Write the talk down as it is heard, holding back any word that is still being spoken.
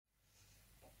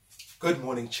Good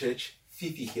morning, church.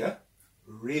 Fifi here.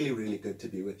 Really good to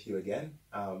be with you again,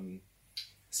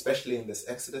 especially in this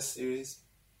Exodus series.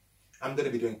 I'm going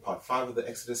to be doing part 5 of the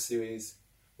Exodus series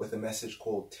with a message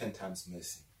called 10 times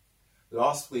mercy.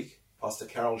 Last week, Pastor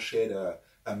Carol shared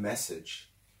a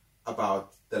message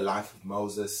about the life of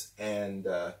Moses, and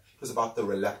it was about the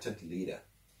reluctant leader.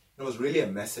 It was really a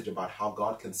message about how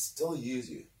God can still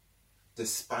use you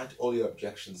despite all your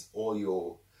objections, all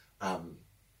your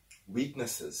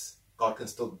weaknesses. God can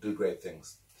still do great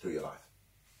things through your life.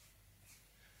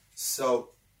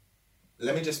 So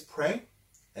let me just pray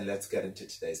and let's get into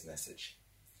today's message.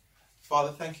 Father,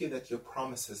 thank you that your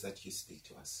promises that you speak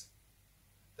to us,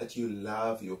 that you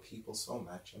love your people so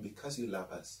much, and because you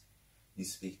love us, you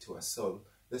speak to us. So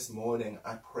this morning,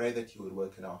 I pray that you would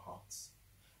work in our hearts.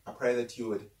 I pray that you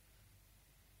would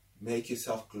make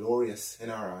yourself glorious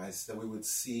in our eyes, that we would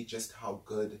see just how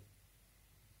good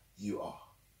you are.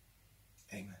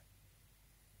 Amen.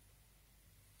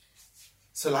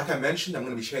 So like I mentioned, I'm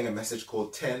going to be sharing a message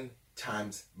called 10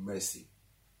 times mercy.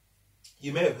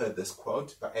 You may have heard this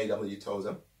quote by A.W.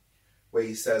 Tozer, where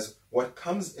he says, what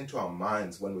comes into our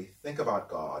minds when we think about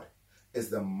God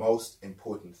is the most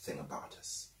important thing about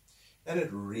us. And it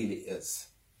really is.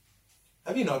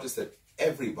 Have you noticed that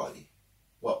everybody,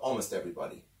 well, almost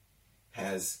everybody,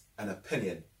 has an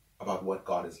opinion about what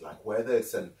God is like? Whether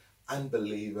it's an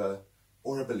unbeliever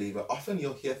or a believer, often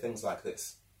you'll hear things like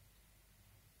this.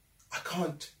 I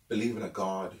can't believe in a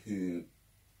God who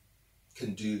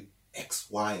can do X,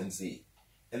 Y, and Z.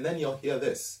 And then you'll hear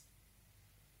this.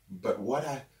 But what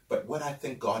I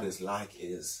think God is like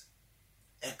is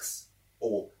X.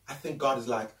 Or I think God is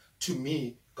like, to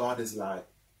me, God is like,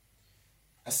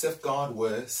 as if God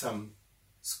were some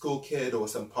school kid or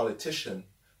some politician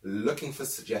looking for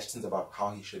suggestions about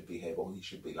how he should behave or he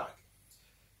should be like.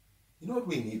 You know what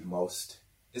we need most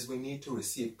is we need to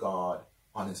receive God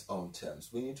on his own terms.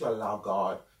 We need to allow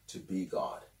God to be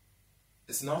God.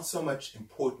 It's not so much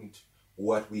important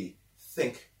what we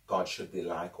think God should be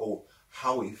like or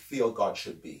how we feel God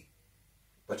should be,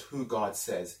 but who God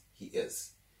says he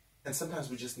is. And sometimes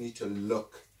we just need to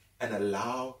look and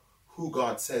allow who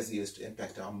God says he is to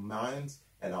impact our minds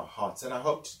and our hearts. And I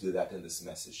hope to do that in this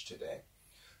message today.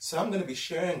 So I'm going to be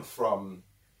sharing from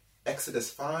Exodus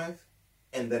 5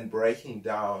 and then breaking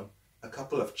down a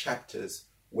couple of chapters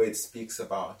where it speaks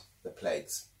about the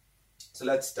plagues. So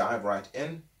let's dive right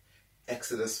in.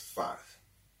 Exodus 5,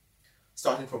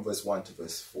 starting from verse 1 to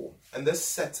verse 4. And this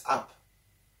sets up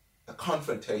a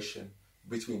confrontation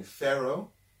between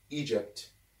Pharaoh,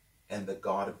 Egypt, and the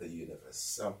God of the universe.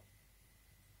 So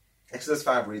Exodus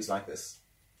 5 reads like this.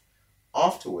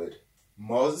 Afterward,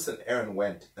 Moses and Aaron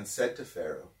went and said to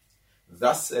Pharaoh,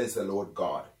 thus says the Lord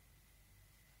God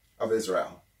of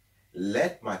Israel,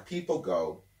 let my people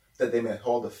go, that they may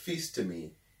hold a feast to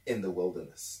me in the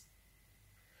wilderness.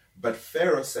 But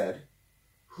Pharaoh said,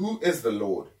 who is the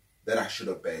Lord that I should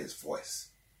obey his voice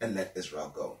and let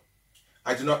Israel go?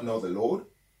 I do not know the Lord,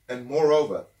 and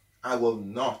moreover, I will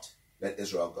not let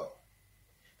Israel go.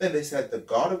 Then they said, the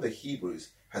God of the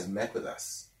Hebrews has met with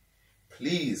us.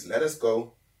 Please let us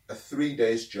go a 3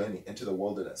 days' journey into the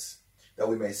wilderness, that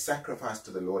we may sacrifice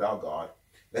to the Lord our God,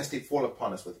 lest he fall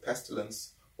upon us with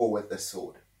pestilence or with the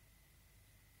sword.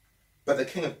 But the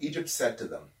king of Egypt said to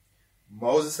them,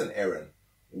 Moses and Aaron,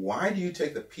 why do you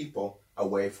take the people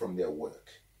away from their work?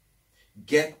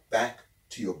 Get back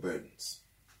to your burdens.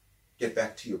 Get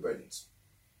back to your burdens.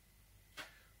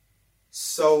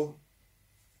 So,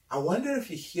 I wonder if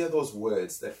you hear those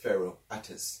words that Pharaoh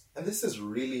utters. And this is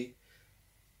really,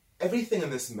 everything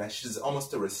in this message is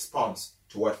almost a response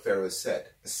to what Pharaoh said.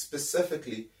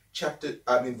 Specifically,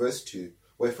 verse 2,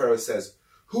 where Pharaoh says,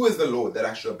 who is the Lord that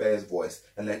I should obey his voice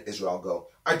and let Israel go?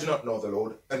 I do not know the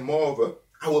Lord, and moreover,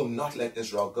 I will not let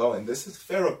Israel go. And this is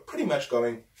Pharaoh pretty much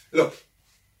going, look,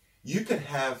 you can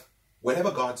have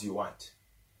whatever gods you want.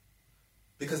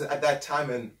 Because at that time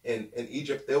in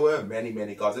Egypt, there were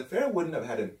many gods. And Pharaoh wouldn't have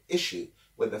had an issue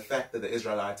with the fact that the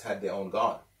Israelites had their own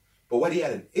God. But what he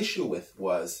had an issue with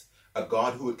was a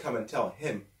God who would come and tell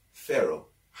him, Pharaoh,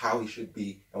 how he should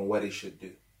be and what he should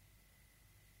do.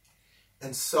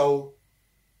 And so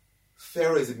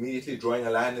Pharaoh is immediately drawing a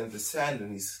line in the sand,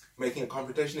 and he's making a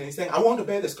confrontation, and he's saying, I won't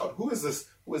obey this God. Who is this?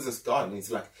 Who is this God?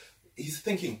 And he's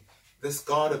thinking, this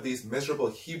God of these miserable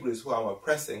Hebrews who I'm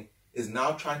oppressing is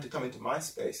now trying to come into my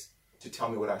space to tell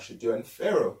me what I should do. And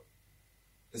Pharaoh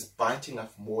is biting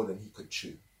off more than he could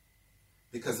chew,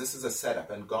 because this is a setup,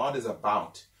 and God is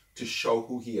about to show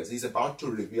who he is. He's about to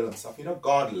reveal himself. You know,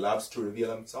 God loves to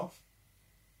reveal himself.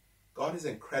 God is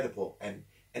incredible, and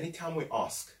anytime we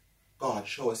ask, God,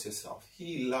 show us yourself,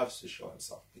 he loves to show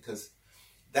himself, because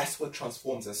That's what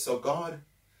transforms us. So God,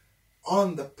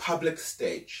 on the public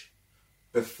stage,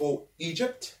 before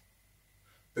Egypt,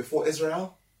 before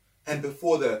Israel, and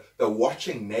before the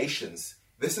watching nations,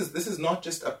 this is not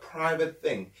just a private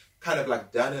thing, kind of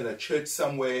like done in a church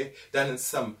somewhere, done in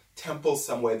some temple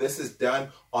somewhere. This is done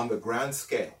on the grand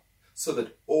scale so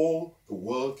that all the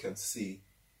world can see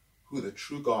who the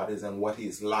true God is and what he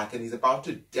is like. And he's about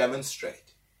to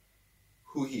demonstrate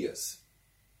who he is.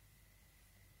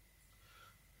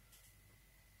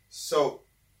 So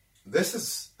this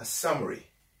is a summary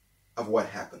of what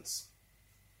happens.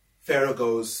 Pharaoh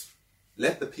goes,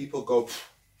 let the people go.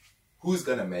 Who's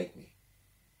going to make me?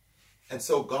 And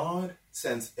so God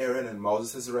sends Aaron and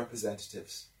Moses as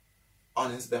representatives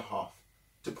on his behalf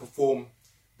to perform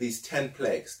these 10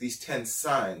 plagues, these 10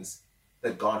 signs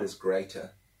that God is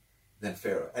greater than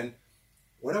Pharaoh. And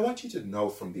what I want you to know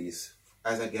from these,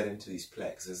 as I get into these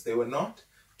plagues, is they were not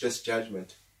just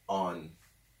judgment on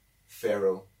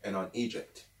Pharaoh and on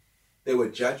Egypt. They were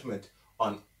judgment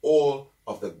on all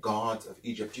of the gods of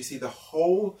Egypt. You see, the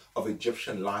whole of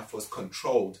Egyptian life was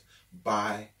controlled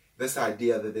by this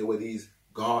idea that there were these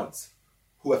gods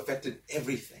who affected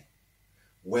everything,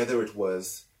 whether it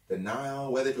was the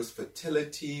Nile, whether it was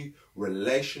fertility,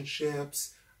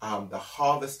 relationships, the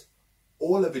harvest,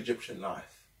 all of Egyptian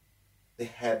life. They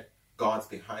had gods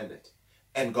behind it.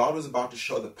 And God was about to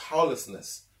show the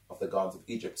powerlessness of the gods of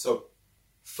Egypt. So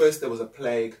first there was a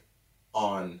plague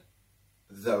on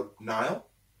the Nile,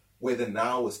 where the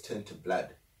Nile was turned to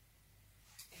blood.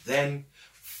 Then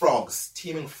frogs,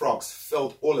 teeming frogs,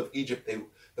 filled all of Egypt.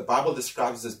 The Bible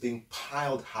describes as being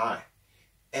piled high.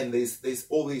 And there's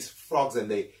all these frogs, and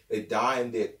they die,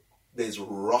 and there's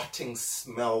rotting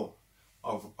smell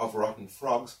of rotten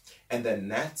frogs. And then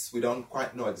gnats, we don't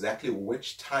quite know exactly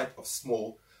which type of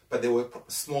small, but they were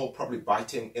small, probably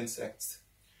biting insects.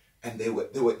 And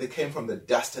they came from the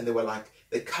dust, and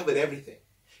they covered everything.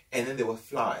 And then there were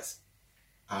flies.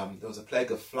 There was a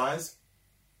plague of flies.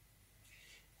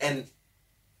 And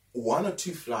one or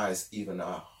two flies even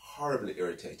are horribly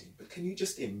irritating. But can you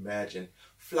just imagine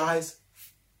flies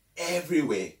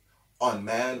everywhere, on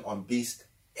man, on beast,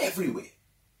 everywhere?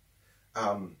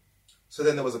 So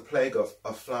then there was a plague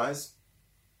of flies.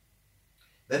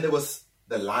 Then there was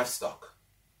the livestock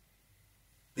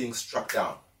being struck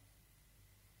down.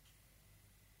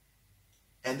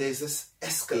 And there's this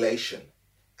escalation.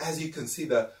 As you can see,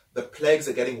 the plagues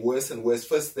are getting worse and worse.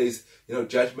 First there's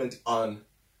judgment on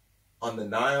the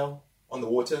Nile, on the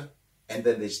water, and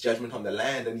then there's judgment on the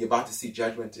land, and you're about to see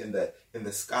judgment in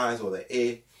the skies or the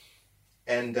air.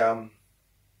 And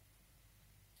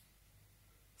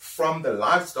from the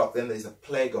livestock, then there's a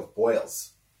plague of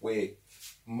boils, where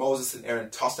Moses and Aaron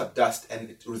tossed up dust, and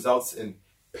it results in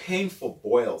painful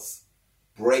boils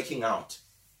breaking out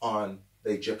on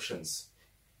the Egyptians.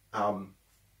 And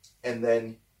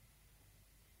then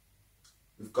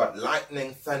we've got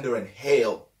lightning, thunder, and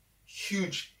hail.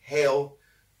 Huge hail,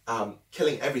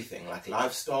 killing everything, like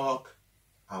livestock,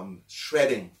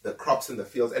 shredding the crops in the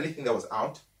fields, anything that was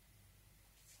out.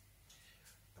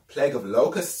 A plague of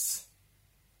locusts.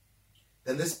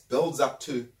 Then this builds up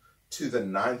to the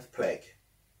 9th plague,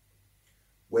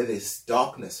 where there's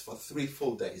darkness for 3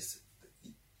 full days.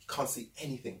 You can't see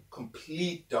anything,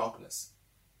 complete darkness.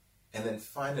 And then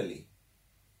finally,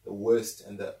 the worst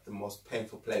and the most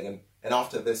painful plague. And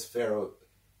after this, Pharaoh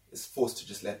is forced to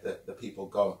just let the people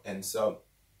go. And so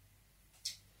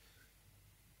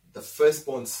the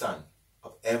firstborn son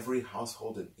of every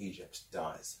household in Egypt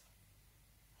dies.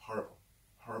 Horrible,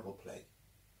 horrible plague.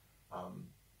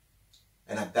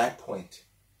 And at that point,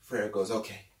 Pharaoh goes,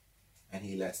 okay, and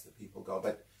he lets the people go.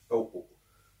 But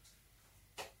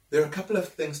there are a couple of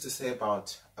things to say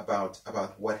about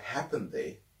what happened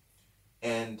there.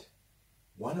 And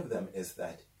one of them is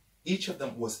that each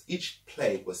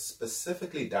plague was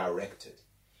specifically directed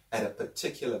at a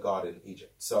particular god in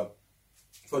Egypt. So,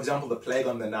 for example, the plague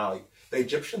on the Nile, the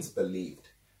Egyptians believed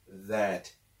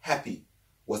that Happy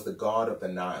was the god of the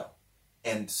Nile.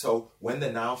 And so when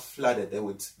the Nile flooded, they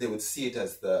would see it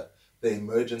as the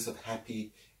emergence of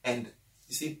Happy. And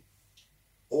you see,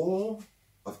 all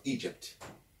of Egypt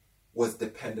was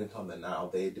dependent on the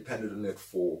Nile. They depended on it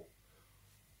for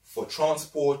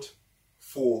transport,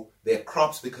 for their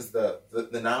crops, because the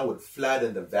Nile would flood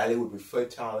and the valley would be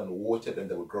fertile and watered, and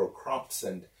they would grow crops,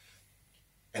 and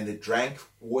they drank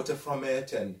water from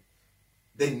it, and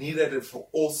they needed it for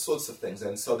all sorts of things.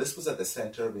 And so this was at the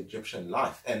center of Egyptian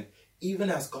life. And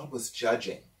even as God was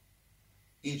judging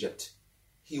Egypt,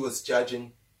 he was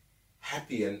judging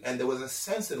Happy. And there was a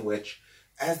sense in which,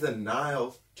 as the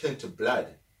Nile turned to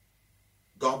blood,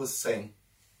 God was saying,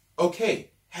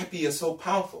 okay, Happy is so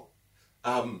powerful.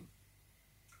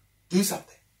 do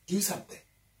something, do something.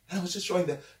 And it was just showing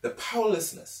the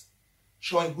powerlessness,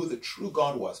 showing who the true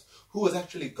God was, who was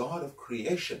actually God of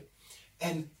creation.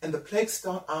 And the plagues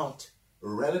start out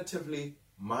relatively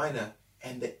minor,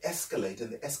 and they escalate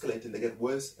and they escalate and they get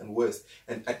worse and worse.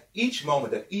 And at each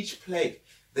moment, at each plague,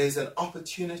 there's an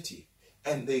opportunity.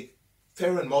 And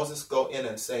Pharaoh and Moses go in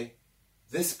and say,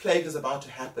 this plague is about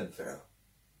to happen, Pharaoh.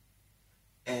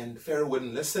 And Pharaoh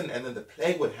wouldn't listen, and then the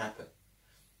plague would happen.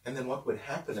 And then what would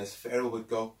happen is Pharaoh would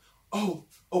go, oh,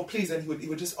 please. And he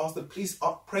would just ask them, please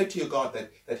pray to your God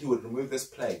that he would remove this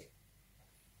plague.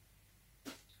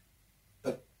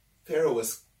 But Pharaoh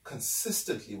was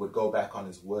consistently would go back on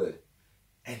his word,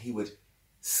 and he would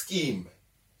scheme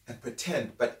and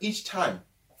pretend. But each time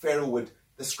the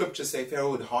scriptures say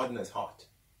Pharaoh would harden his heart.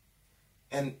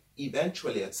 And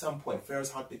eventually, at some point,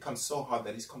 Pharaoh's heart becomes so hard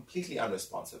that he's completely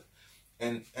unresponsive.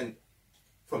 And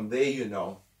from there, you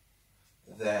know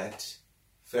that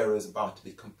Pharaoh is about to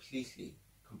be completely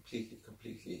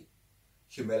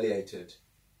humiliated,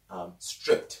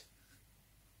 stripped.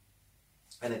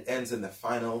 And it ends in the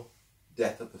final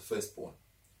death of the firstborn.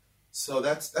 So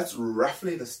that's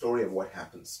roughly the story of what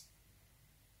happens.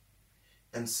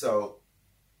 And so,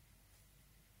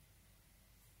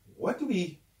 what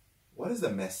is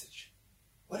the message?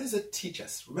 What does it teach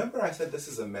us? Remember I said this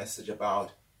is a message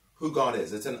about who God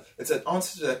is. It's an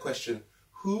answer to that question,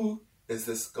 who is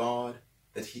this God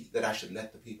that I should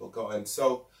let the people go? And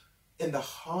so, in the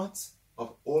hearts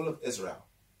of all of Israel,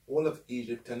 all of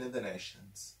Egypt and in the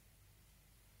nations,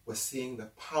 we're seeing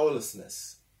the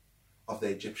powerlessness of the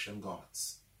Egyptian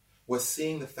gods. We're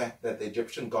seeing the fact that the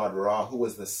Egyptian god Ra, who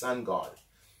was the sun god,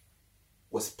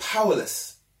 was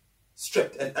powerless,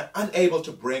 stripped, and unable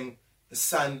to bring the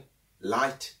sun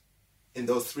light in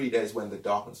those 3 days when the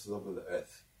darkness was over the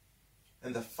earth.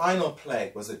 And the final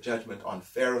plague was a judgment on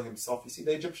Pharaoh himself. You see,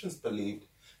 the Egyptians believed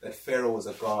that Pharaoh was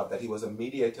a god, that he was a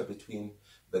mediator between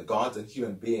the gods and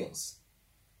human beings.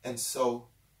 And so,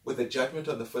 with the judgment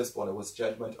on the firstborn, it was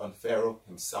judgment on Pharaoh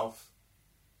himself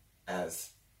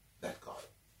as that God.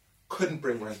 Couldn't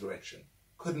bring resurrection.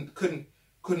 Couldn't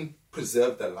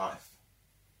preserve the life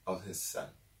of his son.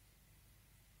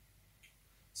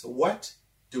 So what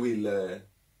do we learn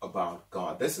about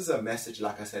God? This is a message,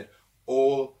 like I said,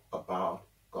 all about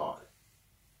God.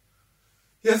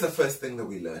 Here's the first thing that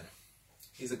we learn.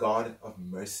 He's a God of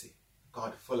mercy.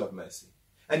 God full of mercy.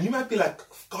 And you might be like,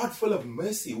 God full of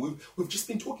mercy. We've just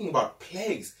been talking about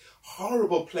plagues,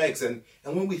 horrible plagues. And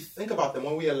when we think about them,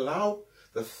 when we allow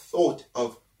the thought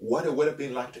of what it would have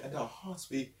been like to enter our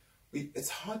hearts, it's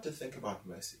hard to think about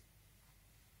mercy.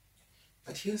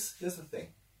 But here's the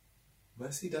thing.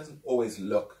 Mercy doesn't always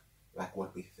look like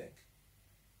what we think.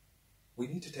 We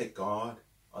need to take God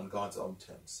on God's own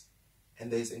terms.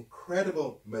 And there's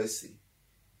incredible mercy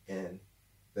in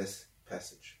this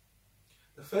passage.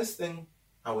 The first thing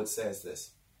I would say is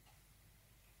this.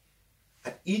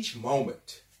 At each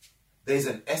moment, there's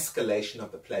an escalation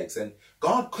of the plagues. And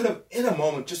God could have, in a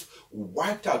moment, just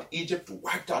wiped out Egypt,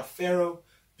 wiped out Pharaoh,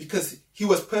 because he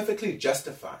was perfectly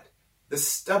justified. The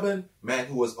stubborn man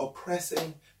who was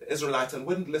oppressing the Israelites and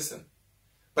wouldn't listen.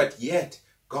 But yet,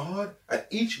 God, at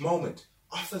each moment,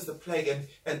 offers the plague.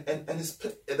 And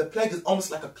the plague is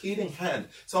almost like a pleading hand.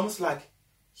 It's almost like,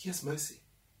 here's mercy.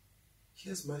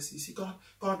 Here's mercy. You see,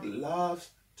 God loves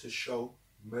to show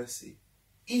mercy.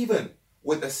 Even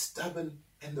with the stubborn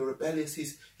and the rebellious,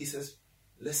 he says,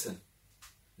 listen.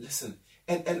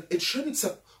 And it shouldn't,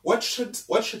 what should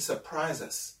surprise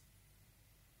us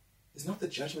is not the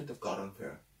judgment of God on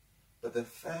Pharaoh, but the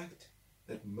fact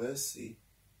that mercy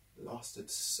lasted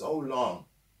so long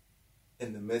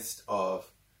in the midst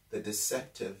of the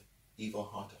deceptive, evil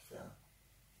heart of Pharaoh.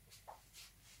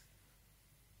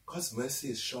 God's mercy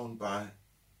is shown by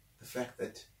the fact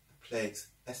that the plagues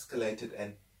escalated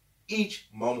and each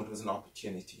moment was an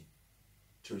opportunity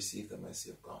to receive the mercy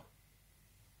of God.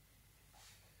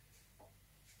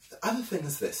 The other thing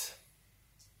is this.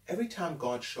 Every time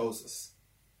God shows us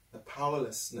the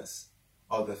powerlessness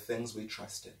of the things we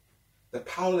trust in, the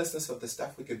powerlessness of the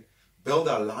stuff we can build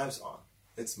our lives on,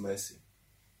 it's mercy.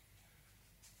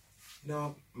 You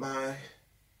know, my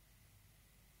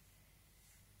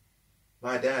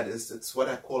dad it's what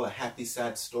I call a happy,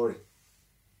 sad story.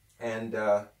 And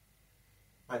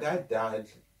my dad died,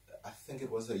 I think it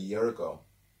was a year ago,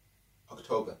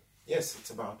 October. Yes, it's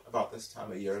about this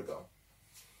time a year ago.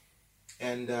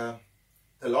 And the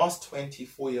last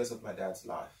 24 years of my dad's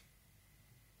life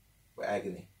were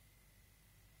agony.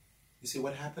 You see,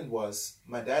 what happened was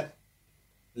my dad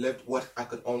lived what I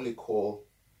could only call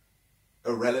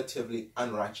a relatively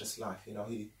unrighteous life. You know,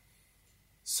 he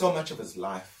so much of his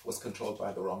life was controlled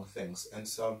by the wrong things. And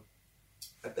so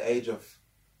at the age of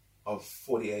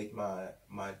 48,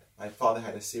 my father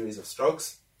had a series of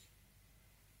strokes,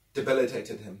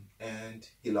 debilitated him, and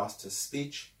he lost his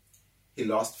speech. He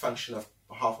lost function of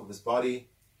half of his body.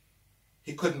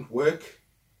 He couldn't work.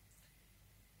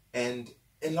 And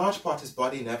in large part, his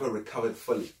body never recovered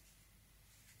fully.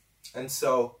 And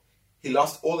so he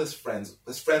lost all his friends.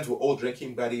 His friends were all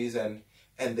drinking buddies, and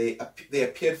they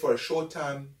appeared for a short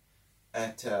time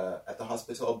at the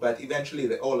hospital, but eventually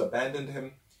they all abandoned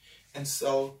him. And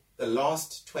so the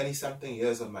last 20-something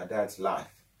years of my dad's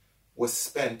life was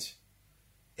spent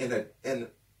in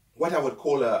what I would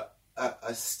call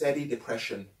a steady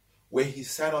depression, where he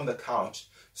sat on the couch,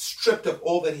 stripped of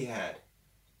all that he had,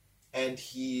 and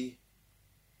he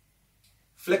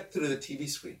flicked through the TV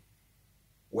screen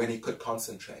when he could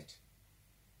concentrate.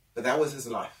 But that was his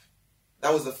life.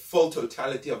 That was the full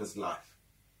totality of his life.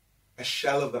 A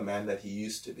shell of the man that he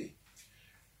used to be.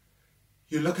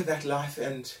 You look at that life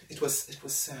and it was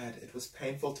sad. It was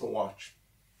painful to watch.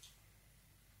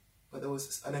 But there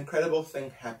was an incredible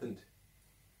thing happened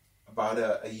about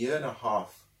a year and a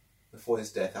half before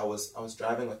his death. I was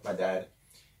driving with my dad,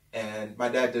 and my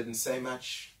dad didn't say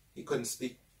much. He couldn't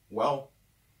speak well.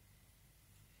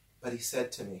 But he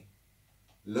said to me,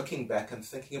 looking back and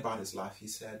thinking about his life, he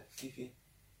said, "Fifi,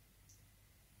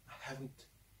 I haven't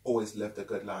always lived a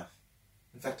good life.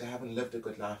 In fact, I haven't lived a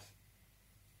good life.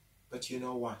 But you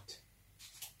know what?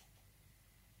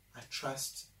 I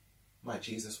trust my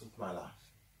Jesus with my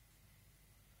life.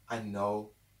 I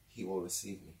know he will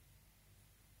receive me."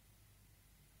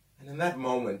 And in that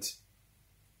moment,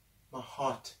 my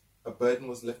heart, a burden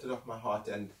was lifted off my heart,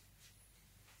 and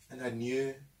I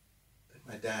knew that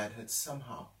my dad had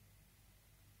somehow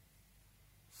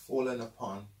fallen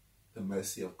upon the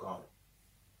mercy of God.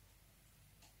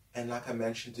 And like I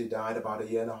mentioned, he died about a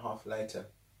year and a half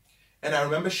later. And I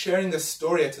remember sharing this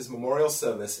story at his memorial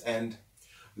service, and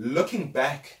looking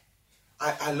back,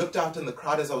 I looked out in the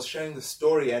crowd as I was sharing the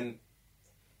story, and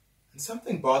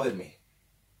something bothered me.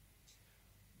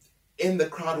 In the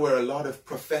crowd were a lot of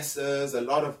professors, a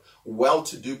lot of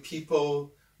well-to-do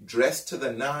people, dressed to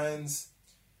the nines,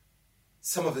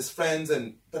 some of his friends,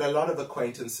 but a lot of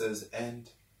acquaintances.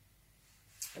 And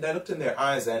I looked in their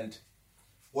eyes, and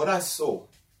what I saw,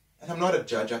 and I'm not a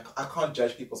judge, I can't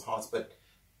judge people's hearts, but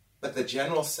the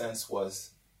general sense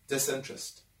was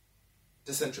disinterest.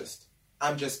 Disinterest.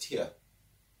 I'm just here.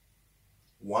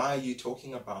 Why are you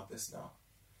talking about this now?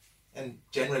 And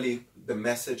generally the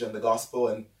message and the gospel,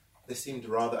 and they seemed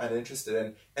rather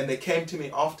uninterested. And they came to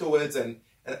me afterwards, and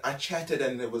I chatted,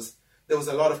 and there was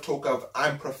a lot of talk of,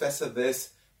 I'm professor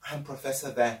this, I'm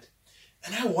professor that.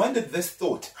 And I wondered this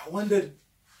thought. I wondered,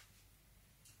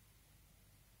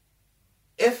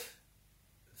 if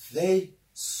they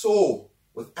saw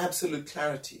with absolute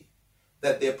clarity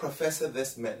that their professor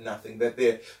this meant nothing, that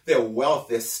their wealth,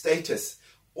 their status,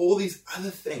 all these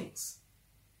other things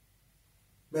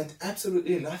meant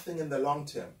absolutely nothing in the long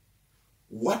term,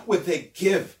 what would they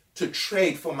give to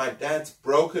trade for my dad's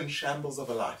broken shambles of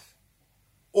a life?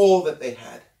 All that they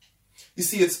had. You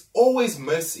see, it's always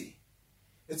mercy.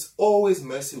 It's always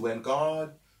mercy when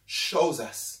God shows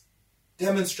us,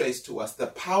 demonstrates to us the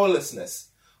powerlessness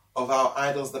of our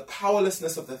idols, the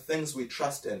powerlessness of the things we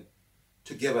trust in,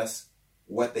 to give us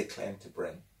what they claim to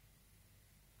bring.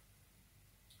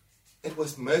 It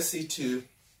was mercy to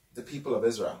the people of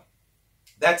Israel.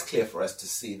 That's clear for us to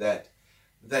see that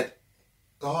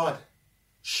God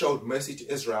showed mercy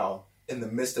to Israel in the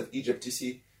midst of Egypt. You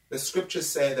see, the scriptures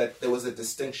say that there was a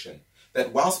distinction,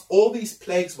 that whilst all these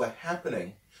plagues were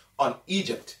happening on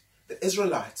Egypt, the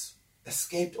Israelites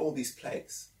escaped all these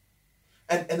plagues.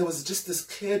 And there was just this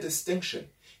clear distinction.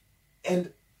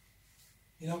 And,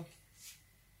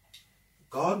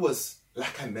 God was,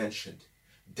 like I mentioned,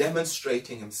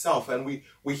 demonstrating himself. And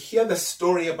we hear the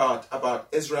story about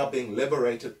Israel being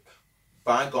liberated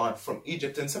by God from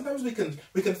Egypt. And sometimes we can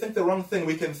think the wrong thing.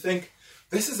 We can think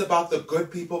this is about the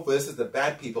good people versus the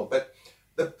bad people. But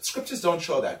the scriptures don't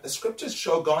show that. The scriptures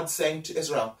show God saying to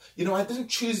Israel, I didn't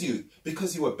choose you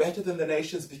because you were better than the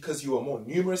nations, because you were more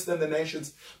numerous than the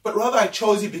nations, but rather I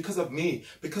chose you because of me,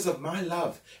 because of my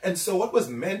love. And so what was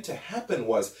meant to happen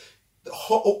was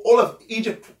all of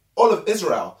Egypt, all of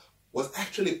Israel was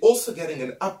actually also getting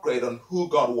an upgrade on who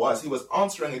God was. He was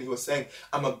answering and he was saying,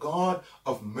 I'm a God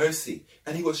of mercy.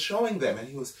 And he was showing them,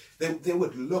 and they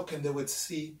would look and they would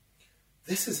see,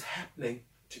 this is happening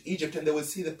to Egypt, and they would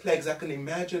see the plagues. I can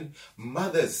imagine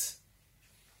mothers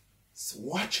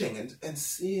watching and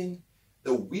seeing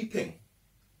the weeping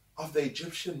of the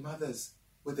Egyptian mothers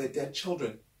with their dead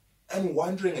children. and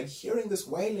wondering and hearing this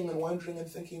wailing and wondering and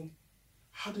thinking,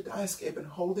 how did I escape? And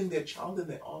holding their child in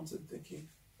their arms and thinking,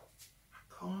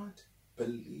 I can't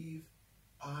believe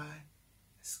I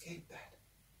escaped that.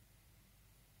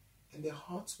 And their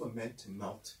hearts were meant to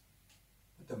melt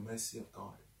at the mercy of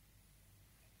God.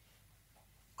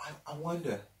 I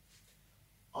wonder,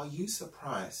 are you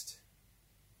surprised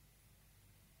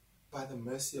by the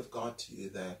mercy of God to you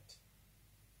that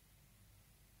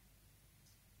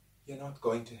you're not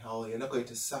going to hell, you're not going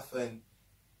to suffer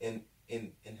in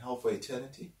hell for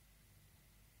eternity?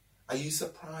 Are you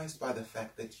surprised by the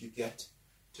fact that you get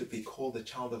to be called a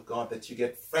child of God, that you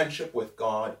get friendship with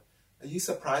God? Are you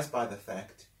surprised by the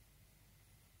fact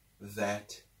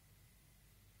that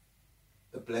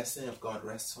the blessing of God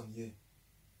rests on you?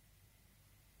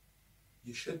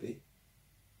 You should be.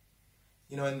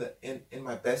 You know, in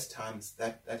my best times,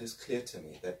 that is clear to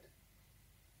me, that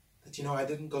you know, I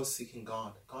didn't go seeking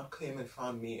God. God came and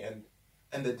found me,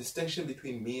 and the distinction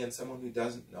between me and someone who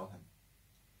doesn't know him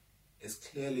is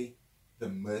clearly the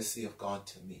mercy of God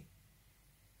to me.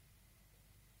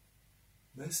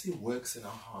 Mercy works in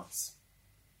our hearts.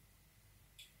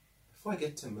 Before I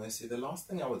get to mercy, the last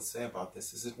thing I would say about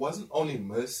this is it wasn't only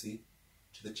mercy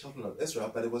to the children of Israel,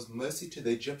 but it was mercy to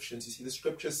the Egyptians. You see, the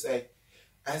scriptures say,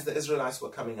 as the Israelites were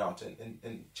coming out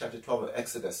in chapter 12 of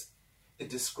Exodus, it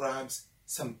describes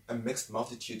a mixed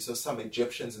multitude. So some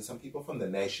Egyptians and some people from the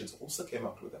nations also came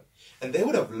out with them. And they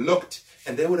would have looked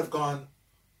and they would have gone,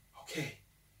 okay,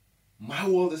 my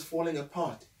world is falling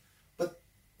apart. But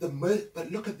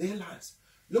look at their lives.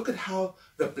 Look at how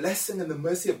the blessing and the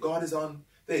mercy of God is on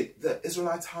the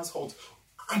Israelites' households.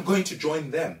 I'm going to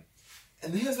join them.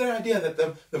 And here's the idea that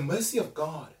the mercy of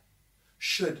God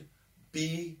should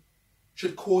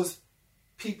cause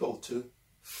people to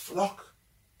flock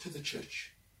to the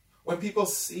church. When people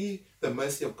see the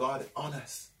mercy of God on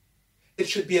us, it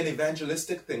should be an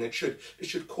evangelistic thing. It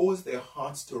should cause their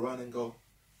hearts to run and go,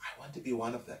 I want to be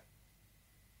one of them.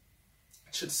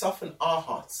 It should soften our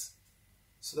hearts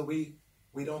so that we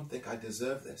don't think I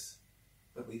deserve this,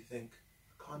 but we think,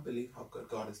 I can't believe how good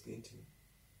God has been to me.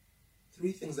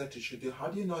 3 things that you should do. How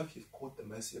do you know if you've caught the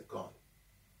mercy of God?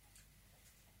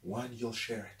 1, you'll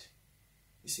share it.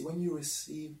 You see, when you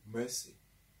receive mercy,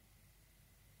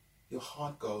 your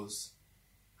heart goes,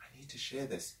 I need to share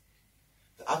this.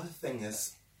 The other thing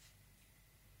is,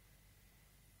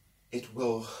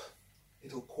 it'll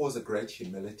cause a great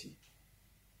humility,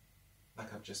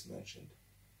 like I've just mentioned.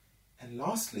 And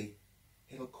lastly,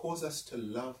 it'll cause us to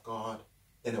love God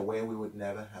in a way we would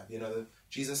never have. You know,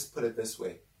 Jesus put it this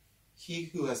way, he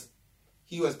who has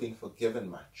been forgiven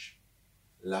much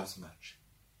loves much.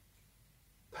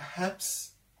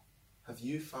 Perhaps have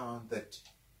you found that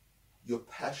your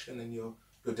passion and your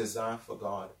desire for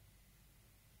God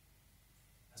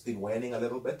has been waning a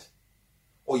little bit?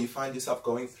 Or you find yourself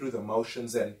going through the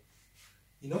motions, and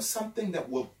you know, something that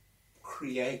will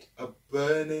create a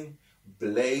burning,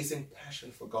 blazing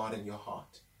passion for God in your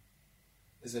heart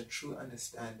is a true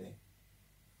understanding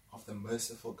of the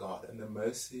merciful God and the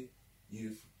mercy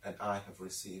you and I have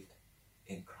received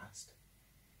in Christ.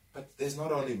 But there's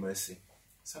not only mercy.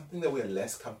 Something that we're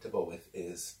less comfortable with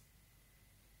is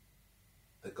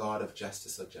the God of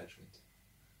justice or judgment.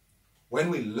 When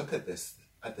we look at this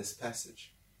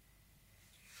passage,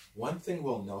 one thing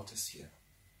we'll notice here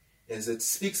is it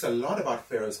speaks a lot about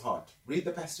Pharaoh's heart. Read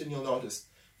the passage and you'll notice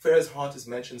Pharaoh's heart is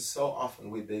mentioned so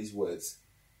often with these words.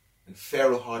 And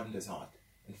Pharaoh hardened his heart.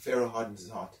 And Pharaoh hardened his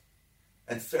heart.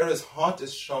 And Pharaoh's heart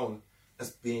is shown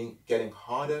as getting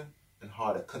harder and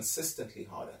harder, consistently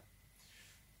harder.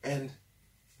 And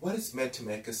what it's meant to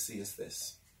make us see is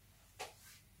this.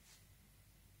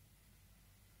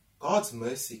 God's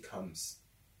mercy comes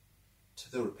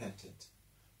to the repentant,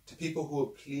 to people who will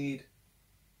plead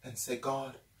and say,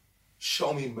 God,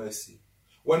 show me mercy.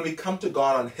 When we come to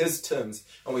God on his terms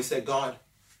and we say, God,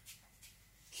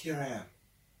 here I am,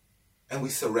 and we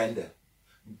surrender.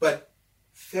 But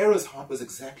Pharaoh's heart was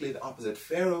exactly the opposite.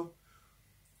 Pharaoh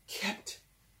kept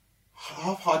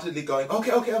half-heartedly going,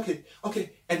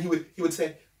 okay. And he would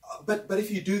say, but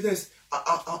if you do this,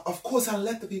 of course I'll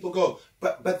let the people go.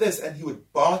 But this, and he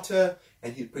would barter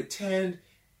and he'd pretend.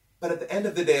 But at the end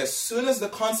of the day, as soon as the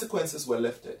consequences were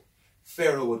lifted,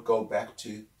 Pharaoh would go back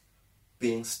to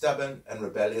being stubborn and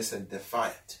rebellious and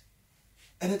defiant.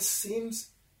 And it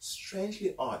seems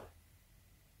strangely odd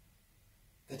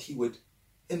that he would,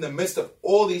 in the midst of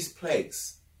all these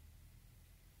plagues,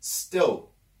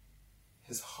 still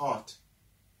his heart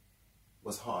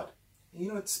was hard. And you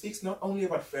know, it speaks not only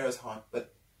about Pharaoh's heart,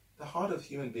 but the heart of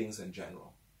human beings in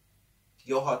general.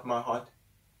 Your heart, my heart,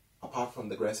 apart from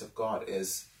the grace of God,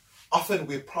 is often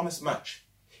we're promised much.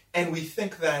 And we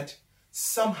think that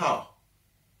somehow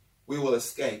we will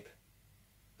escape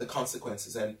the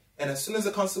consequences. And as soon as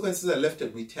the consequences are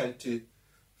lifted, we tend to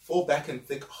fall back and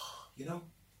think, oh,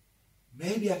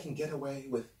 maybe I can get away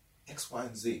with X, Y,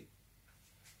 and Z.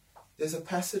 There's a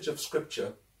passage of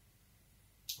scripture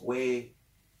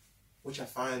which I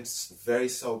find very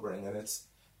sobering, and it's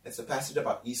a passage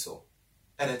about Esau.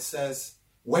 And it says,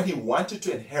 when he wanted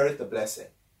to inherit the blessing,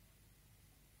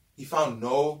 he found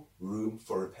no room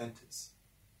for repentance.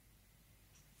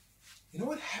 You know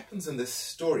what happens in this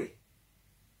story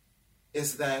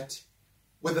is that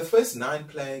with the first 9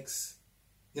 plagues,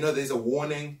 there's a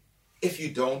warning. If you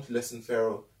don't listen,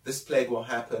 Pharaoh, this plague will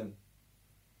happen.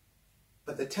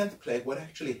 But the 10th plague, what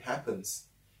actually happens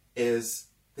is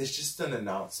there's just an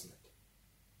announcement.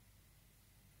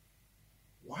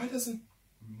 Why doesn't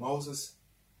Moses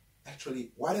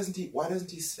why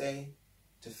doesn't he say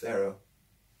to Pharaoh,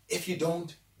 if you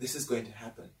don't, this is going to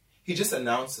happen? He just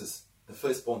announces the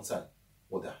firstborn son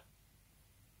will die.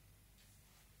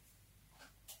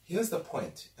 Here's the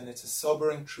point, and it's a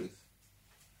sobering truth.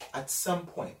 At some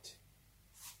point,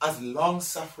 as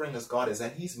long-suffering as God is,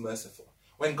 and he's merciful,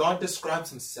 when God describes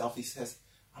himself, he says,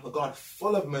 I'm a God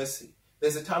full of mercy.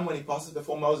 There's a time when he passes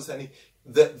before Moses, and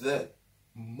the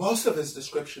most of his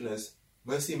description is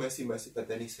mercy, mercy, mercy. But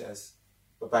then he says,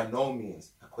 but by no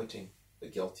means acquitting the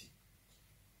guilty.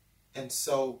 And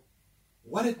so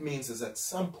what it means is at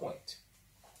some point,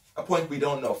 a point we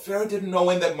don't know. Pharaoh didn't know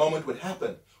when that moment would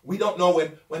happen. We don't know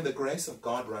when the grace of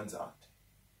God runs out.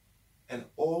 And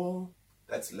all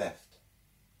that's left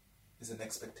is an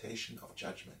expectation of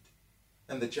judgment.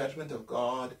 And the judgment of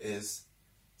God is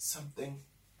something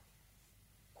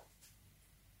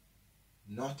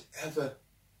not ever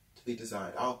to be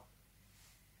desired.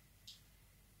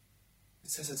 It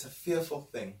says it's a fearful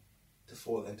thing to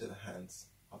fall into the hands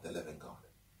of the living God.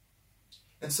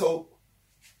 And so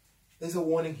there's a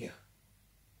warning here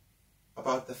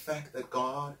about the fact that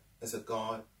God is a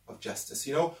God of justice.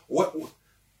 What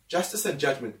justice and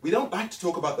judgment. We don't like to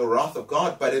talk about the wrath of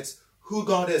God, but it's who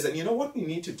God is. And you know what we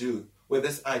need to do with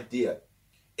this idea?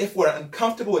 If we're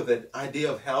uncomfortable with the idea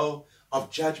of hell,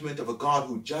 of judgment, of a God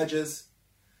who judges,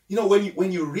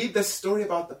 when you read this story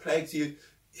about the plagues,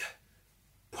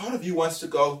 part of you wants to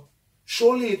go,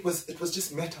 surely it was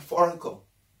just metaphorical.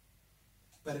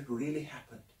 But it really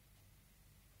happened.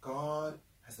 God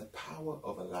has the power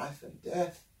over life and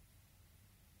death.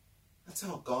 That's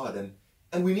our God.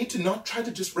 And we need to not try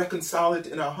to just reconcile it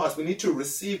in our hearts. We need to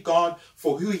receive God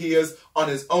for who he is on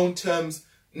his own terms,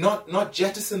 not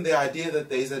jettison the idea that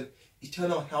there's an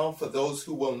eternal hell for those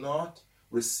who will not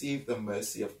receive the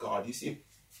mercy of God. You see,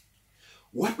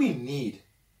 what we need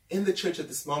in the church at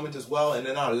this moment as well and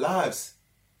in our lives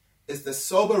is the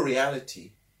sober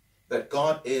reality that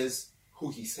God is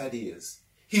who he said he is.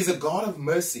 He's a God of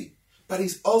mercy, but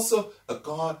he's also a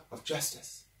God of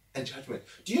justice and judgment.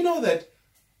 Do you know that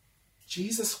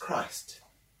Jesus Christ,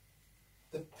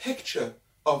 the picture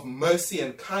of mercy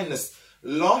and kindness,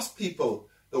 lost people,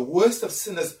 the worst of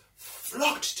sinners,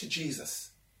 flocked to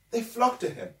Jesus. They flocked to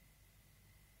him.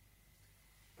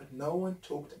 But no one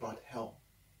talked about hell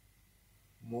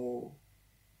more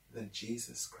than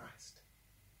Jesus Christ.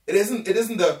 It isn't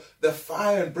the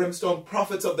fire and brimstone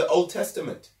prophets of the Old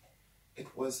Testament.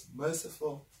 It was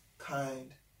merciful,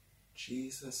 kind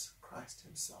Jesus Christ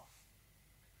himself.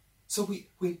 So we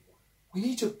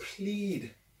need to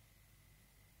plead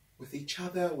with each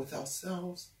other, with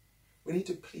ourselves. We need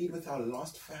to plead with our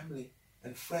lost family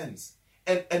and friends.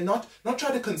 And not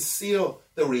try to conceal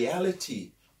the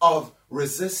reality of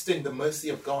resisting the mercy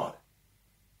of God.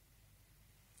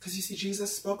 Because you see,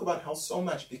 Jesus spoke about hell so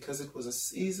much because it was a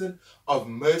season of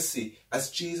mercy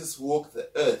as Jesus walked the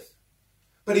earth.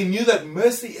 But he knew that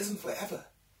mercy isn't forever.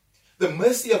 The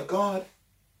mercy of God,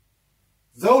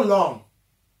 though long,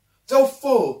 though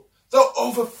full, though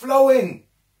overflowing,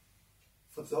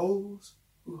 for those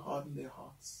who harden their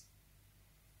hearts.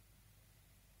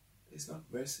 There's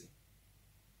not mercy,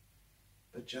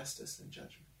 but justice and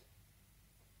judgment.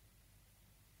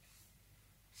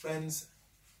 Friends,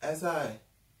 as I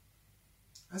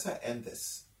end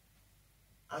this,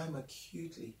 I'm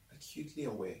acutely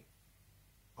aware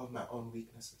of my own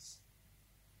weaknesses.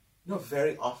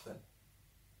 Very often,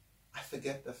 I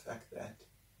forget the fact that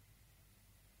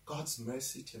God's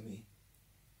mercy to me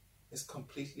is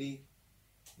completely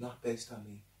not based on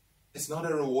me. It's not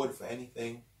a reward for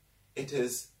anything. It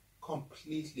is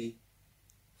completely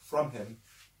from him.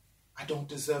 I don't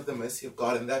deserve the mercy of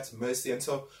God, and that's mercy. And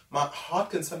so my heart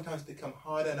can sometimes become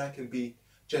hard, and I can be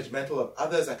judgmental of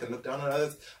others. I can look down on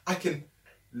others. I can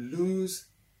lose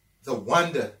the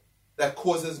wonder that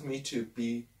causes me to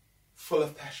be full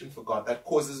of passion for God, that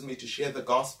causes me to share the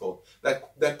gospel,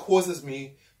 that causes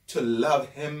me to love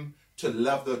Him, to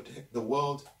love the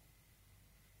world,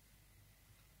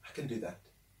 I can do that.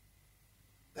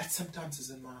 That sometimes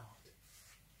is in my heart.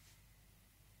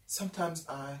 Sometimes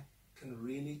I can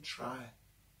really try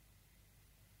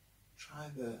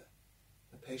the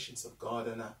patience of God,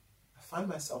 and I find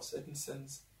myself certain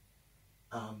sins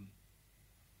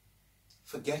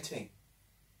forgetting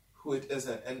who it is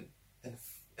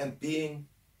and being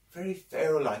very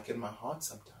Pharaoh-like in my heart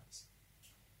sometimes.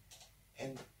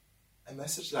 And a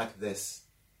message like this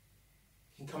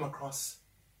can come across,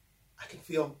 I can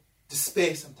feel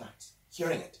despair sometimes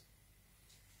hearing it.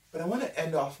 But I want to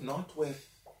end off not with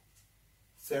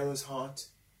Pharaoh's heart,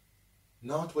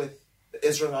 not with the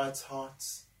Israelites'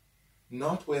 hearts,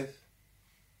 not with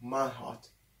my heart,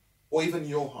 or even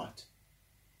your heart,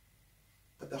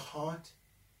 but the heart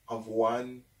of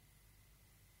one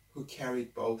who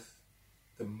carried both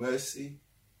the mercy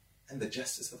and the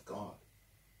justice of God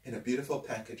in a beautiful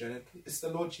package, and it's the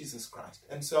Lord Jesus Christ.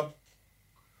 And so,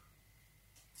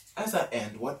 as I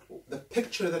end, the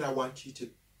picture that I want you to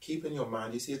keep in your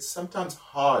mind, you see, it's sometimes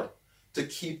hard to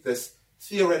keep this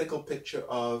theoretical picture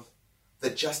of the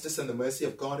justice and the mercy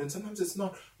of God, and sometimes it's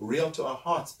not real to our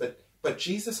hearts, but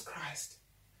Jesus Christ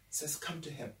says, come to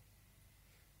Him.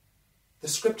 The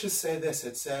scriptures say this,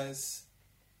 it says,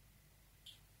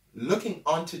 looking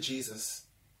unto Jesus,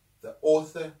 the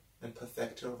author and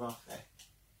perfecter of our faith.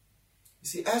 You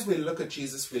see, as we look at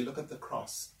Jesus, we look at the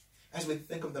cross. As we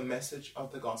think of the message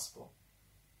of the gospel,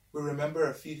 we remember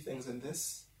a few things, and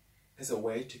this is a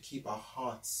way to keep our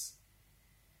hearts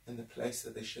in the place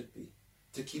that they should be.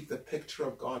 To keep the picture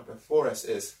of God before us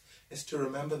is to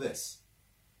remember this.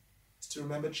 It's to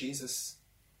remember Jesus,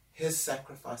 His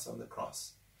sacrifice on the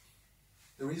cross.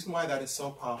 The reason why that is so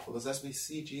powerful is as we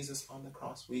see Jesus on the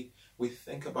cross, we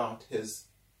think about His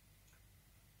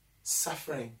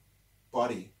suffering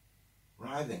body,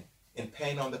 writhing in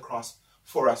pain on the cross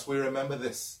for us. We remember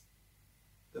this.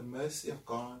 The mercy of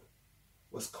God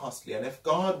was costly. And if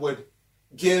God would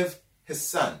give His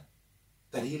Son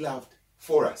that He loved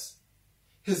for us,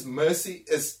 His mercy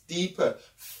is deeper,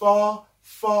 far,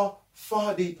 far,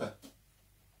 far deeper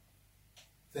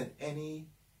than any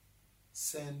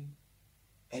sin,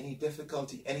 any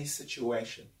difficulty, any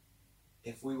situation.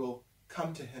 If we will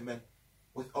come to Him and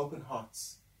with open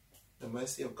hearts, the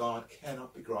mercy of God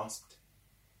cannot be grasped.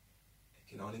 It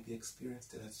can only be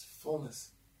experienced in its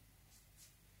fullness.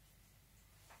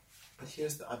 But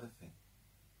here's the other thing.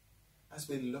 As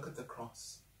we look at the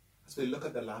cross, as we look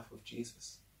at the life of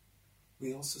Jesus,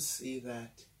 we also see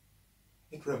that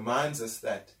it reminds us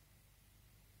that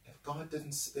if God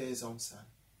didn't spare His own Son,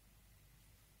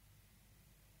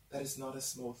 that is not a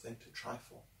small thing to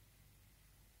trifle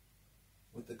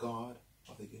with the God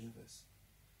of the universe.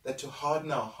 That to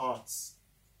harden our hearts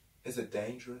is a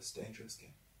dangerous, dangerous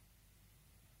game.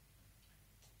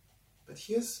 But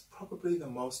here's probably the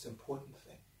most important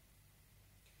thing.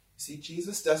 You see,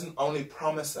 Jesus doesn't only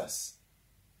promise us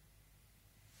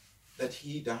that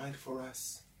He died for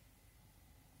us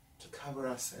to cover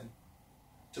our sin,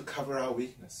 to cover our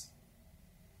weakness,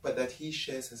 but that He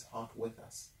shares His heart with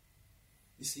us.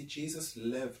 You see, Jesus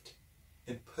lived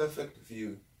in perfect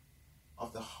view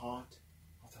of the heart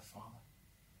of the Father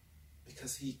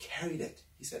because He carried it.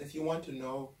 He said, if you want to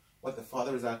know what the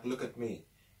Father is like, look at me.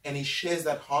 And He shares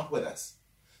that heart with us.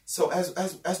 So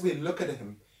as we look at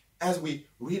Him, as we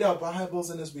read our Bibles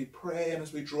and as we pray and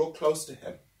as we draw close to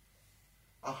Him,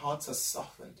 our hearts are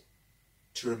softened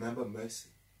to remember mercy.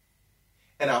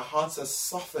 And our hearts are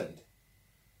softened.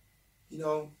 You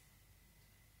know,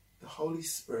 the Holy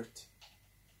Spirit,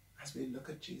 as we look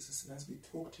at Jesus and as we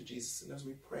talk to Jesus and as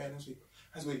we pray and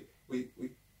as we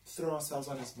throw ourselves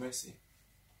on His mercy,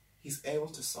 He's able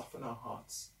to soften our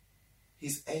hearts.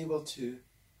 He's able to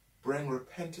bring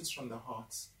repentance from the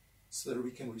hearts so that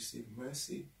we can receive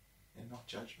mercy and not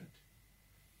judgment.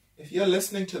 If you're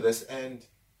listening to this and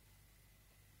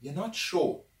you're not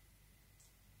sure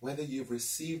whether you've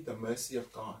received the mercy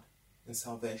of God in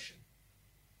salvation,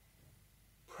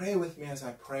 pray with me as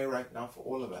I pray right now for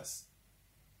all of us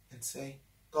and say,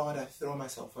 God, I throw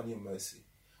myself on your mercy.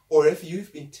 Or if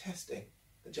you've been testing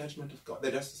the judgment of God,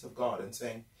 the justice of God,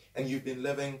 and you've been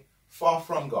living far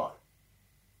from God,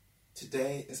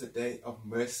 today is a day of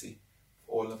mercy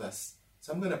for all of us.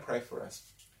 So I'm going to pray for us.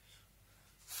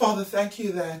 Father, thank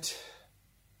you that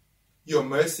your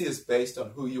mercy is based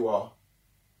on who you are,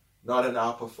 not on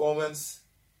our performance,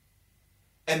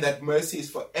 and that mercy is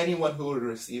for anyone who will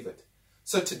receive it.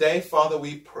 So today, Father,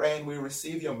 we pray and we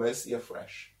receive your mercy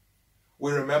afresh.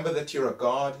 We remember that you're a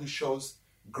God who shows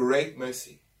great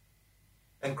mercy.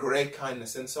 and great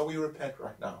kindness. And so we repent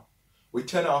right now. We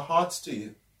turn our hearts to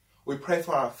you. We pray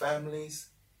for our families.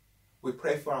 We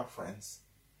pray for our friends.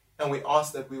 And we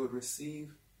ask that we would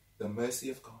receive the mercy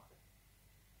of God.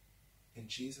 In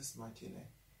Jesus' mighty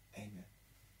name, amen.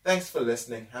 Thanks for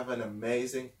listening. Have an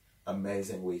amazing,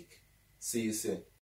 amazing week. See you soon.